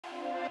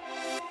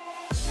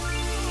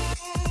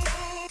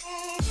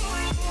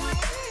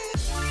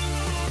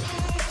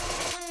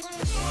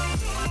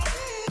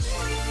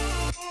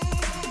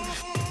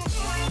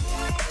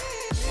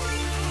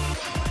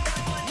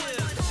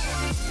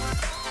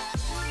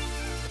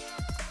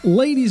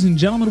Ladies and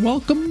gentlemen,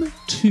 welcome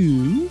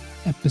to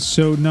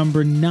episode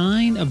number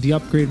 9 of the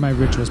Upgrade My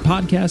Rituals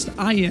podcast.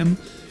 I am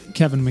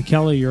Kevin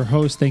McKellar, your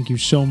host. Thank you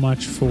so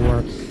much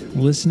for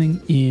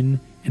listening in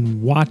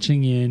and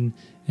watching in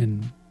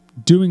and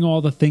doing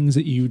all the things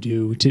that you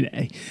do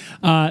today.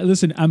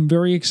 Listen, I'm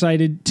very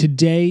excited.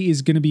 Today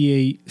is going to be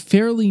a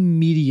fairly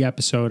meaty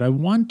episode. I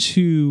want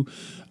to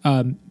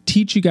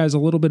teach you guys a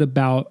little bit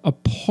about a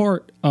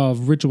part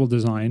of ritual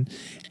design,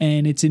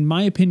 and it's, in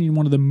my opinion,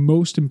 one of the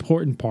most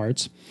important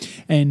parts,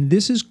 and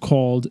this is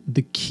called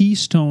the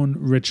Keystone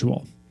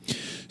ritual.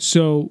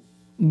 So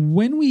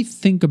when we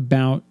think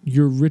about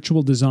your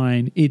ritual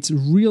design, it's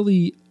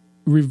really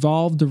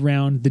revolved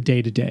around the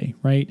day-to-day,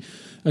 right?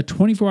 A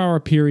 24-hour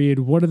period,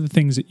 what are the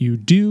things that you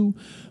do?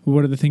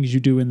 What are the things you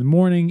do in the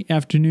morning,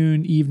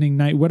 afternoon, evening,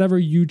 night, however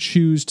you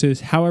choose to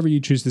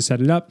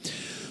set it up.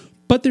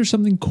 But there's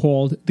something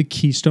called the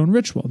Keystone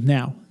ritual.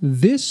 Now,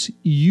 this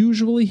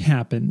usually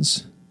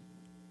happens,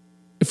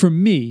 for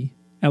me,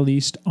 at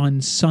least,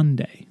 on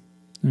Sunday.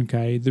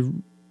 Okay?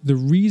 The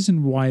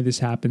reason why this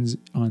happens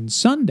on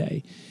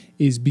Sunday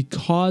is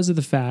because of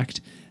the fact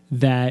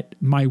that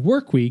my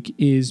work week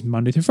is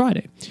Monday through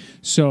Friday.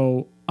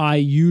 So I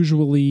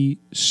usually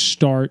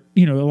start,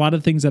 a lot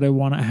of things that I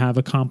want to have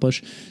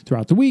accomplished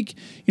throughout the week.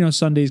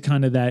 Sunday's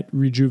kind of that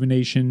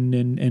rejuvenation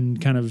and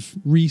kind of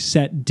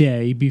reset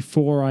day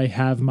before I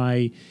have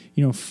my,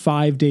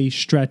 5-day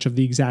stretch of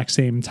the exact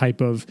same type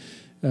of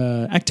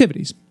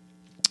activities.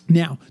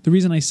 Now, the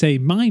reason I say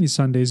mine is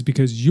Sunday is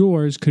because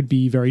yours could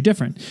be very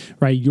different,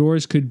 right?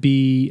 Yours could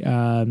be,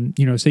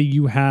 say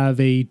you have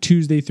a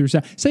Tuesday through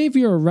Saturday. Say if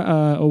you're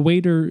a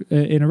waiter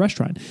in a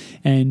restaurant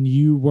and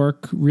you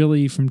work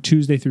really from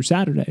Tuesday through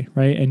Saturday,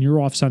 right? And you're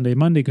off Sunday,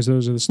 Monday because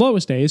those are the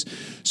slowest days.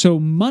 So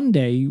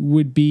Monday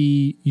would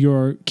be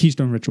your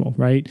Keystone ritual,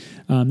 right?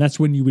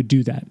 That's when you would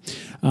do that.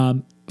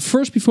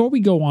 First, before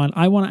we go on,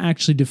 I want to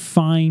actually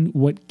define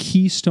what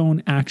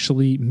Keystone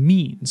actually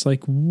means.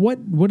 Like, what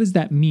does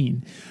that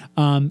mean?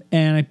 And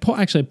I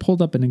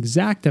pulled up an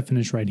exact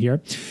definition right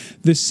here.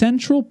 The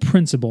central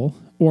principle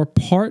or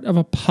part of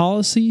a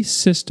policy,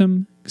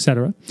 system,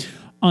 etc.,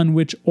 on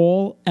which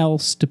all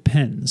else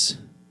depends.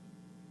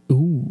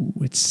 Ooh,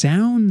 it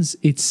sounds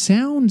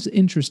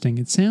interesting.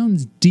 It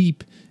sounds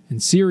deep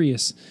and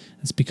serious.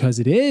 That's because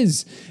it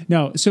is.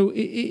 No, so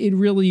it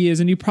really is,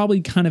 and you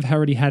probably kind of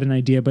already had an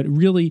idea, but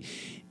really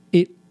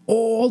it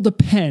all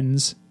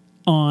depends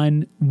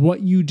on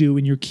what you do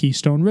in your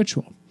Keystone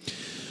ritual.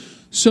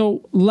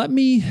 So what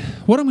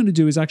I'm going to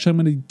do is actually I'm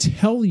going to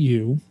tell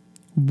you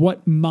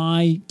what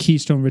my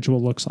Keystone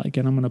ritual looks like,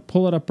 and I'm going to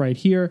pull it up right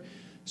here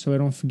so I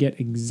don't forget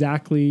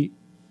exactly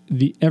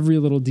every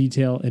little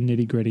detail and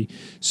nitty gritty.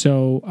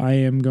 So I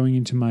am going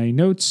into my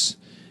notes.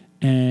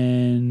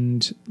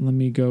 And let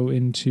me go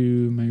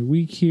into my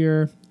week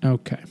here.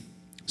 Okay,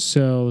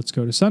 so let's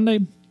go to Sunday.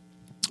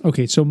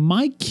 Okay, so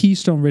my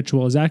Keystone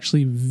ritual is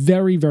actually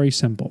very, very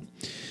simple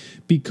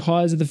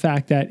because of the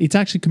fact that it's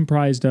actually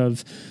comprised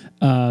of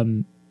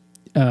the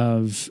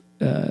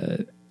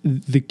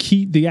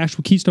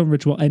actual Keystone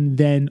ritual and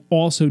then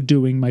also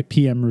doing my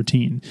PM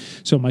routine.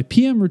 So my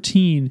PM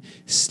routine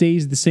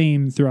stays the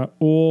same throughout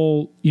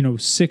all,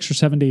 6 or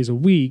 7 days a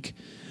week,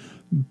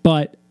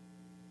 but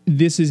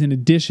this is in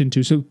addition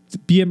to, so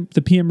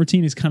the PM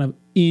routine is kind of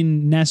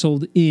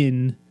nestled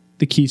in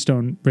the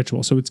Keystone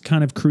ritual. So it's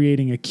kind of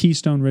creating a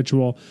Keystone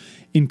ritual,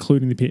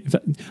 including the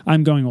PM.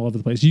 I'm going all over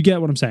the place. You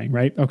get what I'm saying,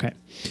 right? Okay.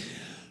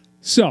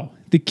 So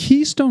the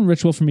Keystone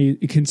ritual for me,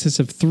 it consists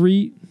of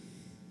three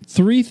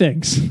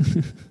things.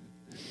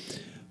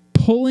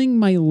 Pulling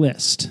my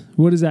list.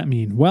 What does that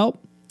mean? Well,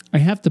 I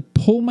have to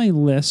pull my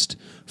list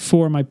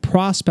for my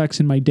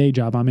prospects in my day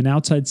job. I'm an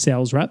outside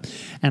sales rep,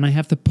 and I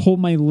have to pull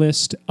my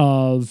list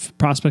of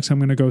prospects I'm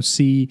going to go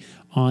see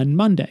on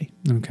Monday.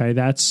 Okay,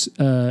 that's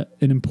an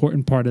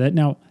important part of that.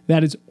 Now,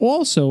 that is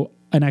also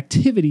an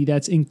activity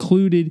that's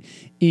included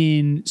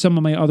in some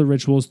of my other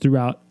rituals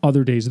throughout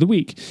other days of the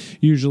week,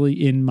 usually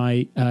in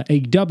my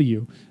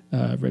AW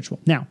ritual.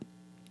 Now,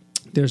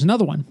 there's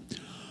another one,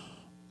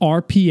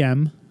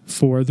 RPM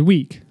for the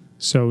week.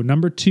 So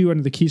number 2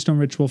 under the Keystone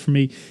ritual for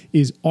me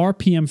is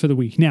RPM for the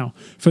week. Now,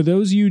 for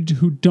those of you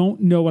who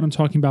don't know what I'm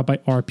talking about by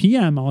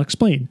RPM, I'll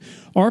explain.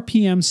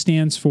 RPM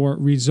stands for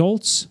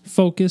Results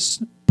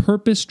Focused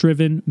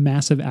Purpose-Driven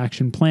Massive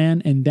Action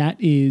Plan, and that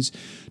is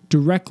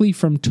directly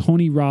from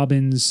Tony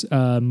Robbins'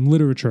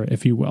 literature,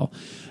 if you will.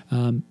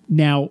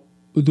 Now,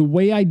 the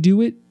way I do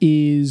it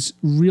is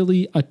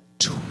really a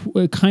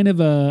kind of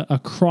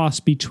a cross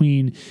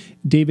between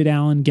David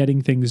Allen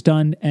Getting Things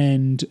Done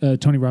and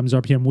Tony Robbins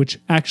RPM, which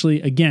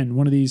actually, again,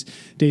 one of these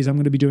days I'm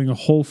going to be doing a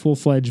whole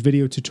full-fledged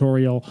video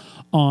tutorial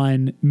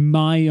on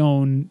my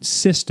own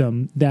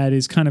system that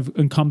is kind of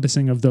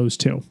encompassing of those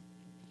two.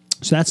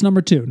 So that's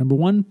number 2. Number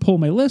 1, pull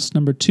my list.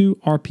 Number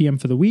 2,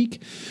 RPM for the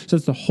week. So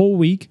that's the whole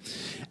week.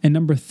 And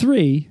number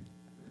 3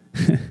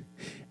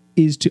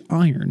 is to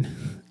iron.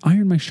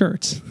 iron my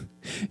shirts.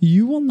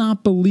 You will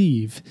not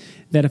believe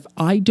that if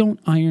I don't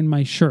iron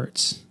my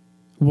shirts,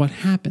 what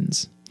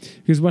happens?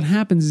 Because what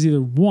happens is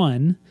either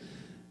one,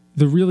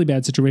 the really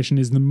bad situation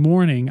is in the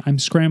morning I'm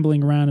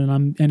scrambling around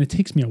and it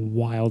takes me a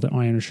while to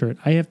iron a shirt.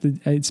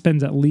 It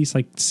spends at least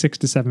like 6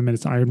 to 7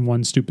 minutes to iron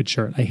one stupid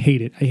shirt. I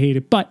hate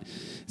it, but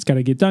it's got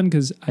to get done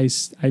because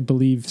I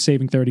believe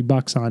saving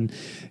 $30 on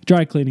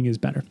dry cleaning is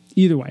better.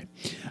 Either way,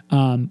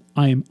 I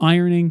am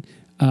ironing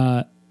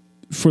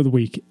for the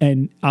week,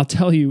 and I'll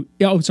tell you.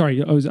 Oh,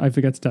 sorry, I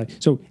forgot to tell you.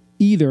 So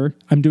either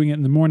I'm doing it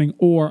in the morning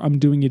or I'm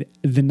doing it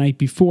the night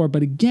before.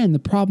 But again, the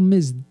problem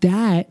is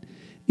that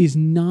is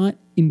not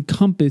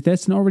encompassed.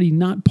 That's already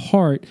not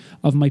part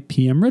of my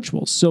PM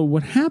rituals. So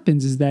what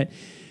happens is that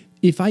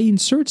if I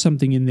insert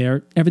something in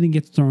there, everything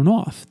gets thrown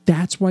off.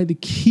 That's why the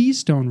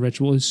Keystone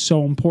ritual is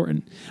so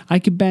important. I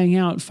could bang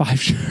out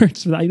 5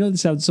 shirts. I know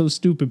this sounds so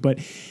stupid, but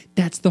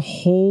that's the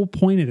whole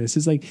point of this.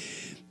 It's like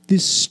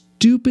this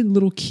stupid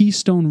little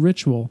Keystone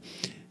ritual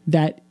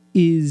that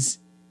is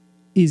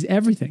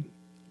everything.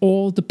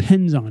 All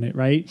depends on it,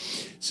 right?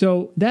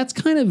 So that's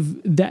kind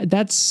of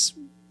that's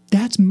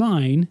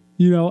mine,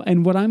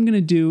 and what I'm going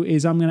to do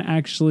is I'm going to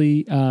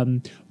actually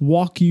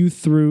walk you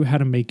through how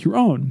to make your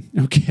own,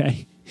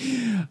 okay?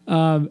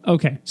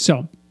 Okay,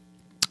 so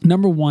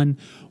number one,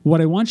 what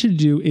I want you to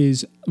do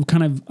is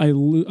I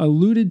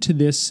alluded to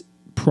this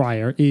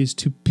prior, is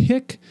to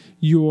pick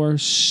your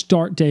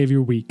start day of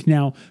your week.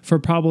 Now, for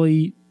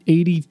probably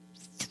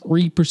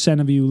 83%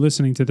 of you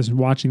listening to this and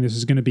watching this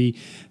is going to be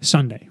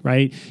Sunday,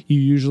 right? You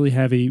usually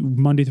have a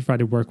Monday through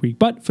Friday work week.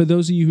 But for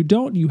those of you who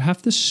don't, you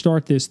have to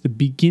start this the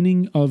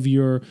beginning of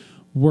your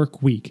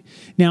work week.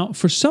 Now,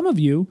 for some of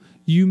you,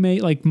 you may,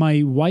 like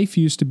my wife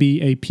used to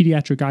be a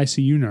pediatric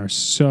ICU nurse.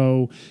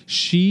 So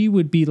she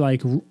would be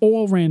like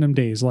all random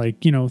days,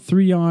 like,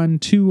 3 on,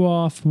 2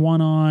 off, 1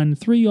 on,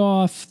 3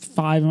 off,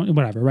 5 on,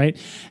 whatever, right?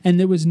 And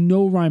there was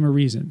no rhyme or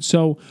reason.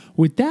 So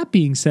with that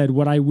being said,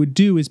 what I would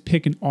do is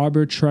pick an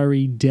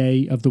arbitrary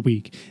day of the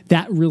week.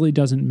 That really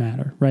doesn't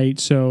matter, right?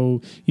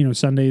 So,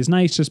 Sunday is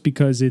nice just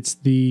because it's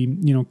the,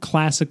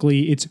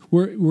 classically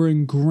we're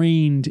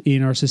ingrained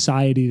in our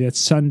society that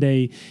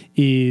Sunday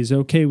is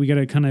okay. We got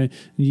to kind of,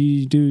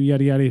 you do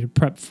yada yada to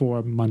prep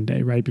for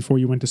Monday, right? Before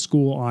you went to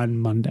school on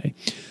Monday.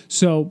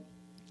 So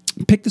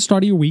pick the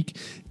start of your week.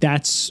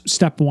 That's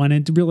step one.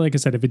 And really, like I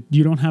said, if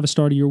you don't have a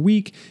start of your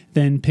week,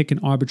 then pick an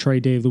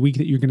arbitrary day of the week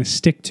that you're going to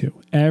stick to.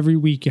 Every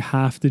week you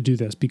have to do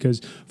this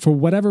because for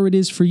whatever it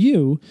is for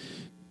you,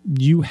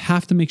 you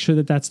have to make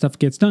sure that stuff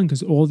gets done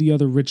because all the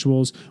other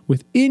rituals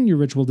within your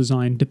ritual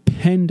design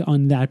depend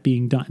on that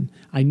being done.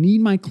 I need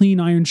my clean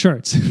iron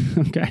shirts.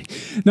 Okay.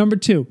 Number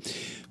 2,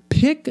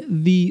 pick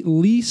the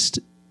least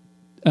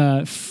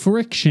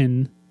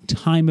friction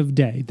time of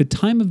day, the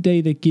time of day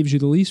that gives you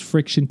the least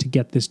friction to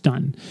get this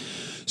done.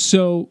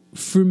 So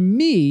for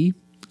me,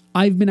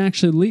 I've been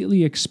actually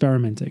lately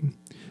experimenting.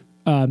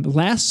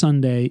 Last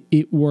Sunday,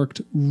 it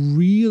worked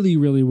really,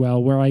 really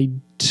well where I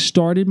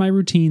started my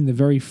routine the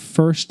very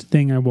first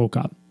thing I woke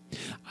up.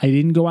 I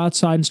didn't go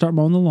outside and start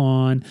mowing the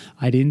lawn.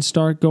 I didn't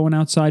start going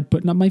outside,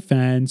 putting up my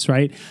fence,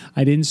 right?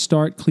 I didn't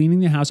start cleaning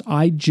the house.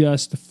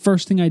 The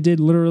first thing I did,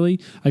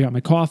 literally, I got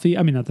my coffee.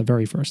 I mean, not the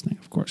very first thing,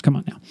 of course. Come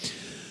on now.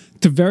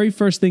 The very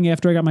first thing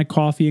after I got my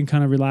coffee and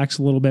kind of relaxed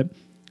a little bit,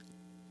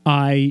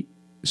 I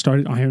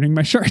started ironing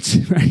my shirts,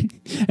 right?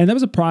 And that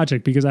was a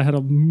project because I had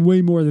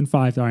way more than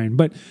 5 to iron.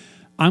 But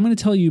I'm going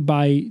to tell you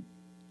by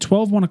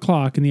 1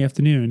 o'clock in the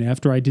afternoon,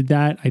 after I did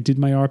that, I did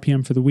my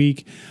RPM for the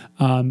week.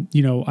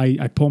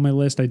 I pulled my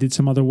list. I did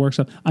some other work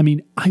stuff. I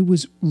mean, I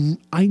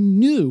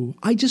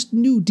just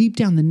knew deep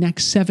down the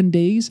next 7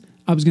 days,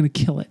 I was going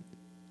to kill it.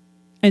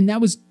 And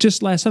that was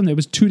just last Sunday. It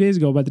was 2 days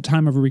ago by the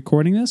time of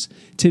recording this.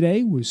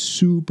 Today was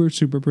super,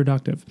 super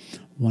productive.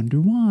 Wonder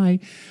why.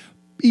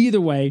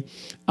 Either way,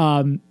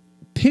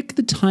 pick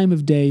the time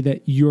of day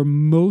that you're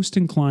most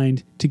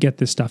inclined to get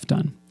this stuff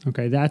done.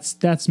 Okay, that's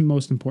the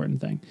most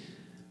important thing.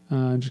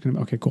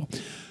 Okay, cool.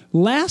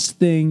 Last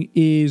thing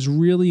is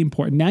really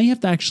important. Now you have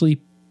to actually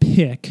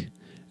pick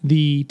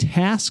the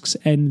tasks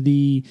and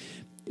the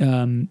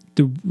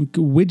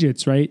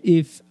widgets, right?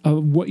 If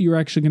what you're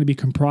actually going to be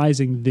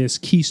comprising this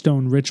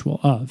Keystone ritual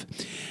of.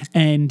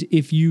 And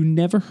if you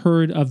never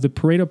heard of the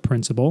Pareto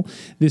principle,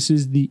 this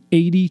is the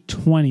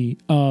 80-20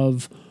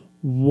 of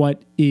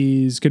what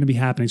is going to be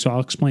happening. So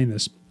I'll explain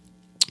this.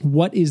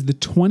 What is the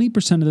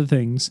 20% of the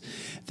things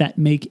that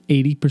make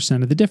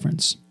 80% of the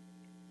difference?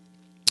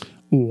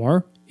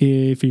 Or,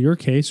 if in your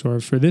case,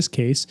 or for this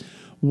case,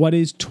 what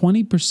is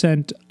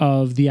 20%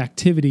 of the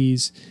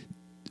activities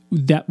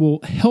that will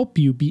help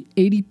you be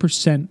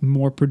 80%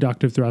 more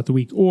productive throughout the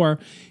week or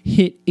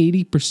hit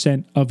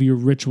 80% of your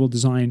ritual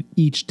design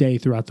each day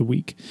throughout the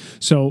week?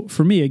 So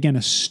for me, again,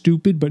 a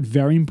stupid but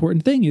very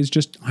important thing is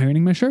just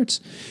ironing my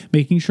shirts,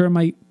 making sure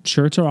my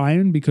shirts are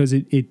ironed because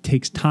it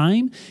takes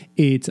time.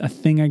 It's a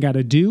thing I got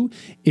to do.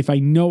 If I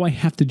know I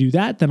have to do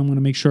that, then I'm going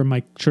to make sure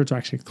my shirts are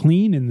actually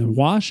clean in the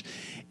wash.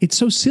 It's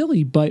so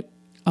silly, but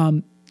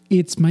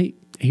it's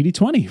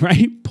 80-20,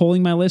 right?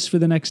 Pulling my list for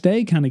the next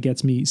day kind of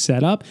gets me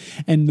set up.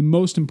 And the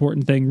most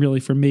important thing really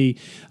for me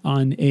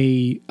on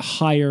a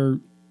higher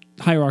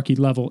hierarchy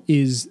level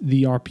is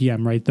the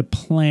RPM, right? The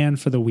plan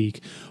for the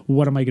week.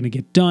 What am I going to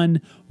get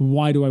done?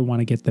 Why do I want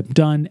to get them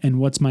done? And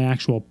what's my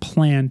actual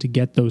plan to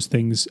get those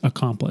things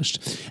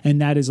accomplished?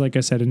 And that is, like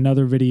I said,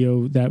 another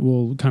video that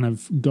will kind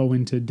of go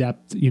into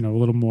depth, a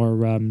little more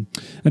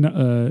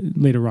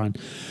later on.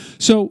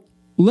 So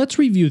let's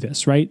review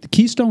this, right? The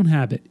Keystone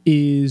habit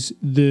is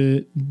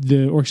I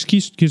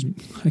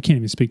can't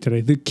even speak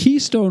today. The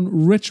Keystone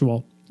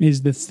ritual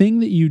is the thing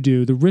that you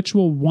do, the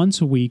ritual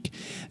once a week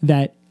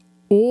that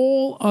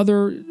all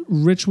other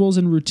rituals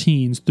and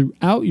routines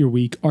throughout your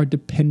week are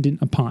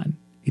dependent upon.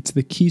 It's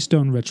the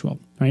Keystone ritual,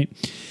 right?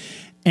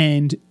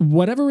 And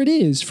whatever it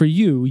is for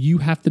you, you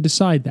have to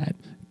decide that.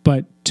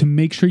 But to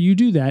make sure you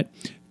do that,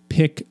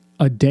 pick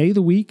a day of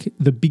the week,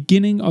 the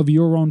beginning of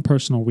your own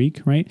personal week,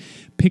 right?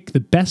 Pick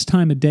the best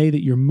time of day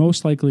that you're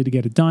most likely to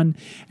get it done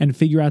and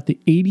figure out the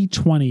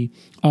 80-20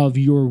 of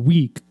your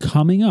week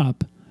coming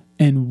up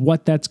and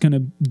what that's going to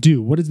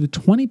do. What is the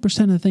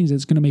 20% of the things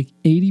that's going to make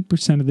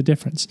 80% of the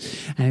difference?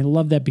 And I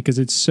love that because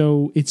it's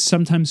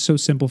sometimes so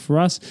simple for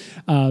us,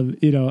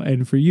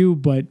 and for you,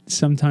 but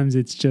sometimes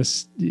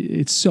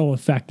it's so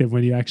effective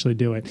when you actually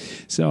do it.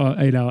 So,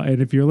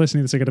 and if you're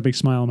listening to this, I got a big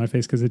smile on my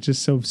face because it's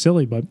just so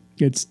silly, but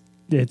it's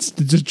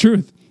the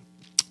truth.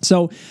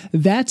 So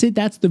that's it.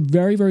 That's the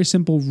very, very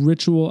simple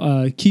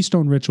ritual,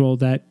 Keystone ritual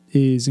that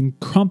is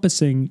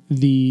encompassing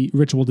the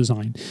ritual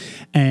design.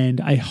 And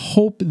I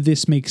hope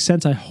this makes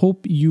sense. I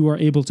hope you are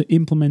able to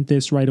implement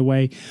this right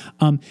away.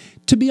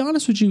 To be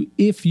honest with you,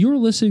 if you're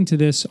listening to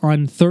this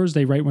on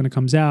Thursday, right when it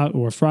comes out,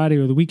 or Friday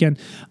or the weekend,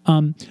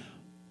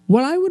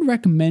 what I would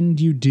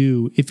recommend you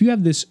do, if you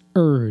have this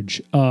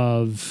urge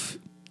of,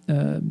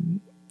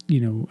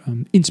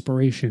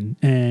 inspiration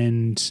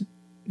and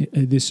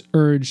this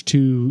urge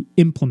to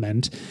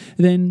implement,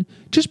 then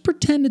just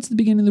pretend it's the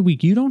beginning of the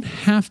week. You don't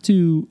have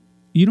to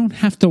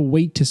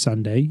wait to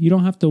Sunday. You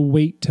don't have to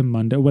wait to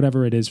Monday,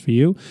 whatever it is for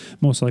you,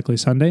 most likely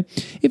Sunday.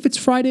 If it's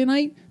Friday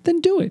night, then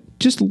do it.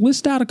 Just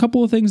list out a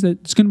couple of things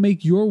that's going to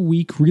make your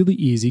week really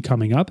easy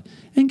coming up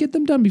and get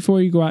them done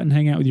before you go out and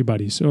hang out with your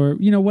buddies or,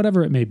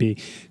 whatever it may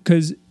be.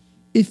 Because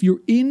if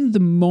you're in the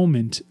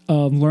moment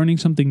of learning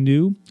something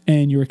new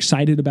and you're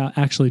excited about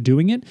actually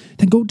doing it,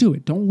 then go do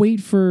it. Don't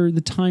wait for the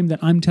time that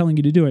I'm telling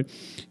you to do it.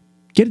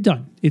 Get it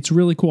done. It's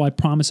really cool. I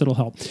promise it'll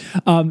help.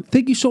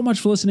 Thank you so much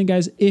for listening,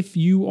 guys. If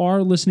you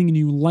are listening and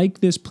you like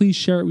this, please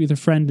share it with a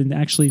friend and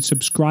actually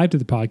subscribe to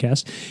the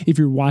podcast. If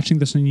you're watching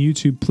this on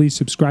YouTube, please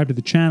subscribe to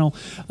the channel.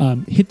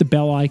 Hit the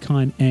bell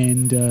icon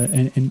and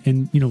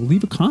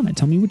leave a comment.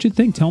 Tell me what you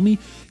think. Tell me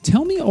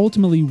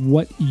ultimately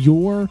what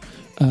you've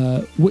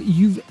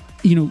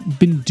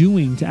been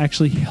doing to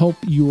actually help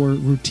your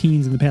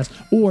routines in the past.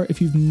 Or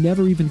if you've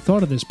never even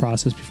thought of this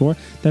process before,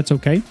 that's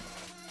okay.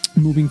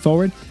 Moving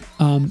forward,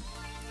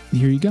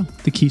 here you go,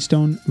 the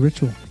Keystone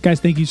Ritual. Guys,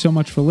 thank you so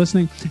much for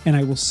listening, and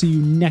I will see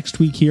you next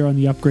week here on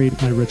the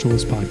Upgrade My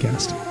Rituals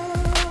podcast.